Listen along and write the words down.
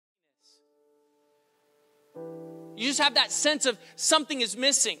You just have that sense of something is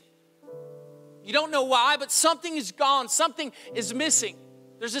missing. You don't know why, but something is gone. Something is missing.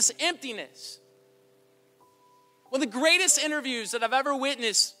 There's this emptiness. One of the greatest interviews that I've ever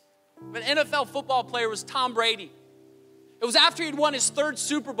witnessed of an NFL football player was Tom Brady. It was after he'd won his third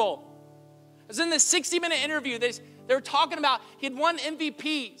Super Bowl. It was in this 60-minute interview. They were talking about he had won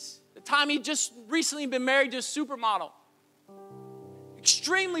MVPs. The time he'd just recently been married to a supermodel.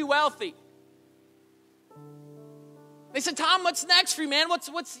 Extremely wealthy. They said, Tom, what's next for you, man?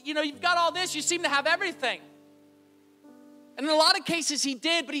 You've got all this. You seem to have everything. And in a lot of cases he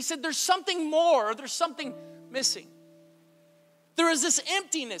did, but he said there's something more, or there's something missing. There is this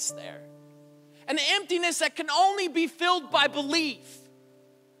emptiness there. An emptiness that can only be filled by belief,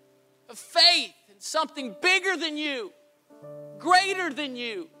 of faith in something bigger than you, greater than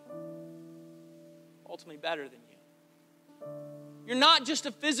you, ultimately better than you. You're not just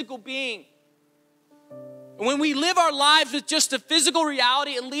a physical being. And when we live our lives with just a physical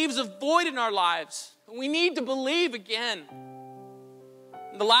reality, it leaves a void in our lives. And we need to believe again.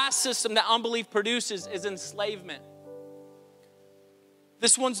 And the last system that unbelief produces is enslavement.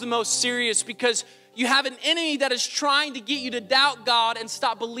 This one's the most serious because you have an enemy that is trying to get you to doubt God and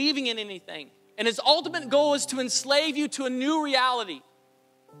stop believing in anything. And his ultimate goal is to enslave you to a new reality.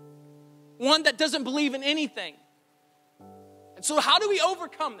 One that doesn't believe in anything. And so how do we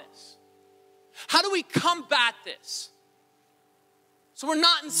overcome this? How do we combat this? So we're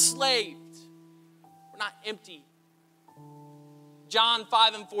not enslaved. We're not empty. John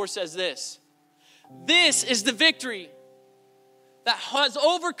 5:4 says this. This is the victory that has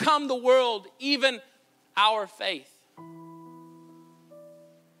overcome the world, even our faith.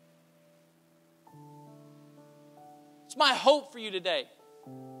 It's my hope for you today.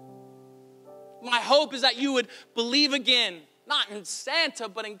 My hope is that you would believe again, not in Santa,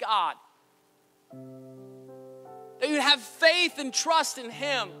 but in God. That you would have faith and trust in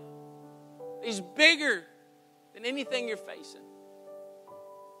Him. He's bigger than anything you're facing.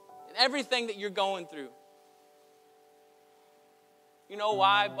 And everything that you're going through. You know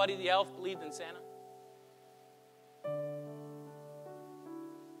why Buddy the Elf believed in Santa?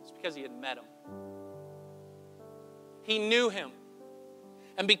 It's because he had met him. He knew him.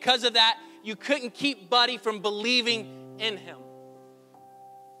 And because of that, you couldn't keep Buddy from believing in him.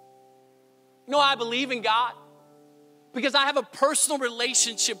 You know why I believe in God? Because I have a personal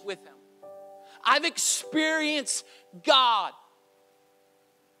relationship with Him. I've experienced God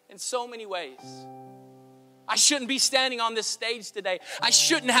in so many ways. I shouldn't be standing on this stage today. I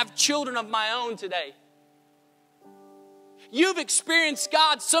shouldn't have children of my own today. You've experienced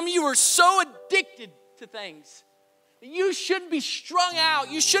God. Some of you are so addicted to things that you shouldn't be strung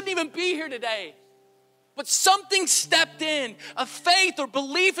out. You shouldn't even be here today. But something stepped in. A faith or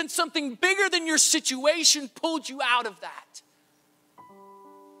belief in something bigger than your situation pulled you out of that.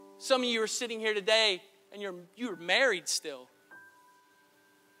 Some of you are sitting here today and you're married still.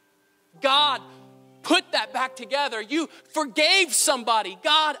 God put that back together. You forgave somebody.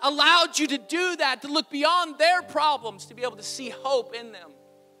 God allowed you to do that, to look beyond their problems, to be able to see hope in them.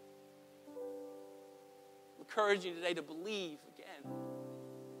 I encourage you today to believe again.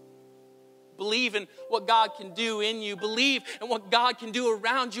 Believe in what God can do in you. Believe in what God can do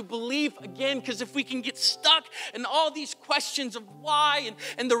around you. Believe again, because if we can get stuck in all these questions of why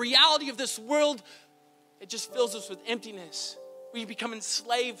and the reality of this world, it just fills us with emptiness. We become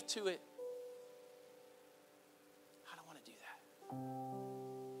enslaved to it. I don't want to do that.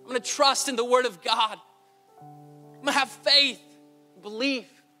 I'm going to trust in the Word of God. I'm going to have faith, belief.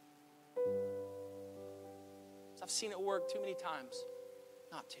 I've seen it work too many times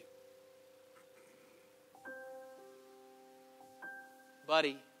not to.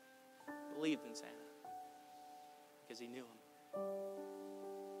 Buddy believed in Santa because he knew him.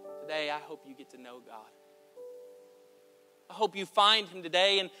 Today, I hope you get to know God. I hope you find Him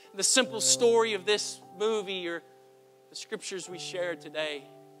today in the simple story of this movie or the scriptures we shared today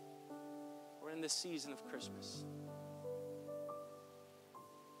or in this season of Christmas.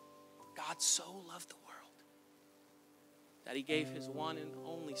 God so loved the world that He gave His one and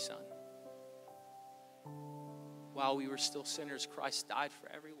only Son. While we were still sinners, Christ died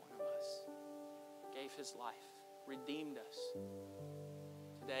for every one of us. Gave His life, redeemed us.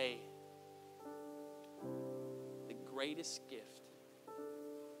 Today, the greatest gift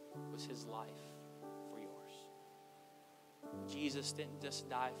was His life for yours. Jesus didn't just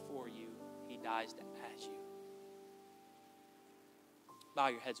die for you, He dies as you. Bow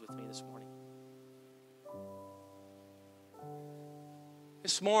your heads with me this morning.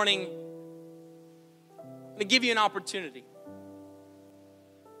 This morning, I'm going to give you an opportunity.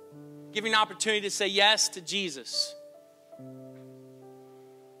 Give you an opportunity to say yes to Jesus.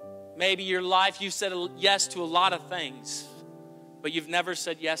 Maybe your life, you've said yes to a lot of things, but you've never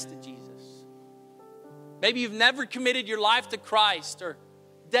said yes to Jesus. Maybe you've never committed your life to Christ or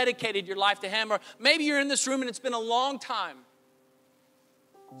dedicated your life to Him. Or maybe you're in this room and it's been a long time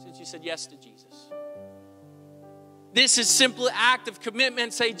since you said yes to Jesus. This is simply an act of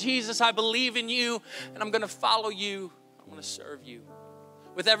commitment. Say, Jesus, I believe in you and I'm going to follow you. I'm going to serve you.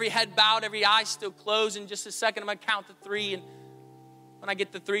 With every head bowed, every eye still closed, in just a second I'm going to count to 3. And when I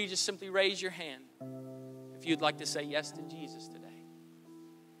get to 3, just simply raise your hand if you'd like to say yes to Jesus today.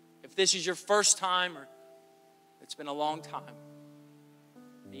 If this is your first time or it's been a long time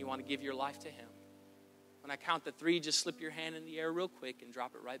and you want to give your life to Him, when I count to 3, just slip your hand in the air real quick and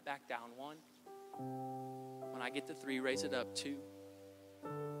drop it right back down. 1. When I get to 3, raise it up. 2,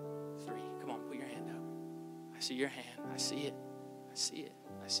 3. Come on, put your hand up. I see your hand. I see it. I see it.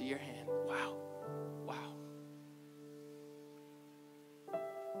 I see your hand. Wow. Wow.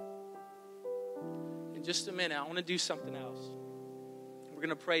 In just a minute, I want to do something else. We're going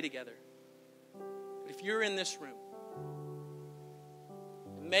to pray together. But if you're in this room,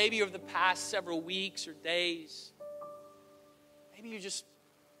 and maybe over the past several weeks or days, maybe you just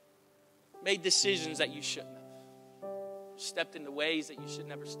made decisions that you shouldn't have. Stepped into ways that you should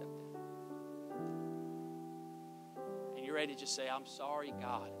never step in. And you're ready to just say, I'm sorry,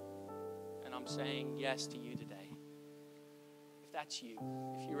 God. And I'm saying yes to you today. If that's you,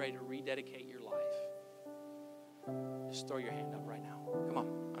 if you're ready to rededicate your life, just throw your hand up right now. Come on.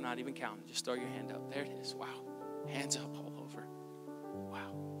 I'm not even counting. Just throw your hand up. There it is. Wow. Hands up all over.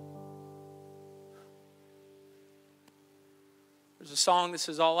 Wow. There's a song that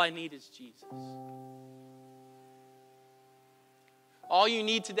says, all I need is Jesus. All you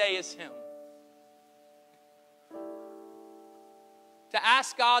need today is Him. To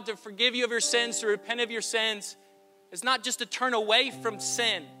ask God to forgive you of your sins, to repent of your sins, is not just to turn away from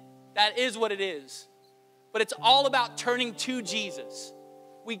sin. That is what it is. But it's all about turning to Jesus.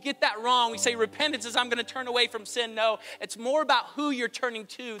 We get that wrong. We say repentance is I'm going to turn away from sin. No, it's more about who you're turning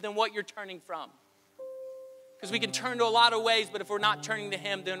to than what you're turning from. Because we can turn to a lot of ways, but if we're not turning to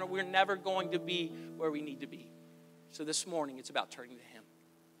Him, then we're never going to be where we need to be. So this morning, it's about turning to Him.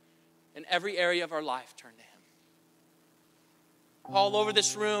 In every area of our life, turn to Him. All over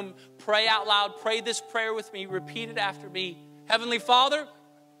this room, pray out loud. Pray this prayer with me. Repeat it after me. Heavenly Father,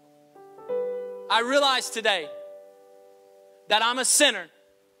 I realize today that I'm a sinner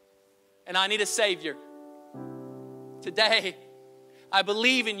and I need a Savior. Today, I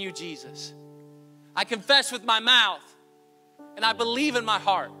believe in you, Jesus. I confess with my mouth and I believe in my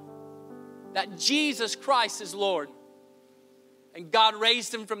heart that Jesus Christ is Lord and God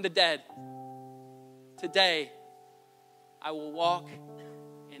raised Him from the dead. Today, I will walk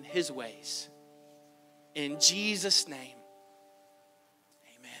in His ways. In Jesus' name.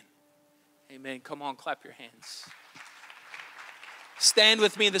 Amen. Come on, clap your hands. Stand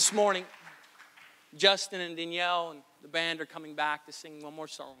with me this morning. Justin and Danielle and the band are coming back to sing one more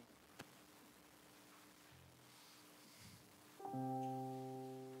song.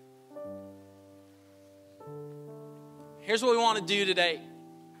 Here's what we want to do today.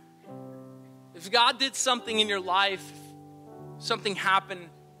 If God did something in your life, something happened,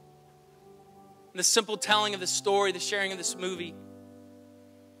 the simple telling of the story, the sharing of this movie,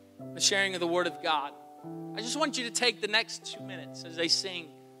 the sharing of the Word of God, I just want you to take the next 2 minutes as they sing.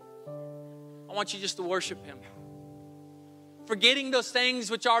 I want you just to worship Him. Forgetting those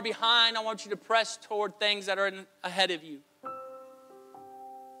things which are behind, I want you to press toward things that are ahead of you.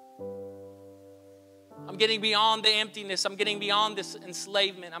 I'm getting beyond the emptiness. I'm getting beyond this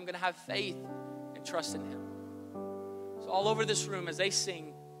enslavement. I'm going to have faith and trust in Him. So all over this room as they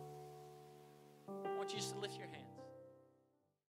sing, I want you just to lift your hands.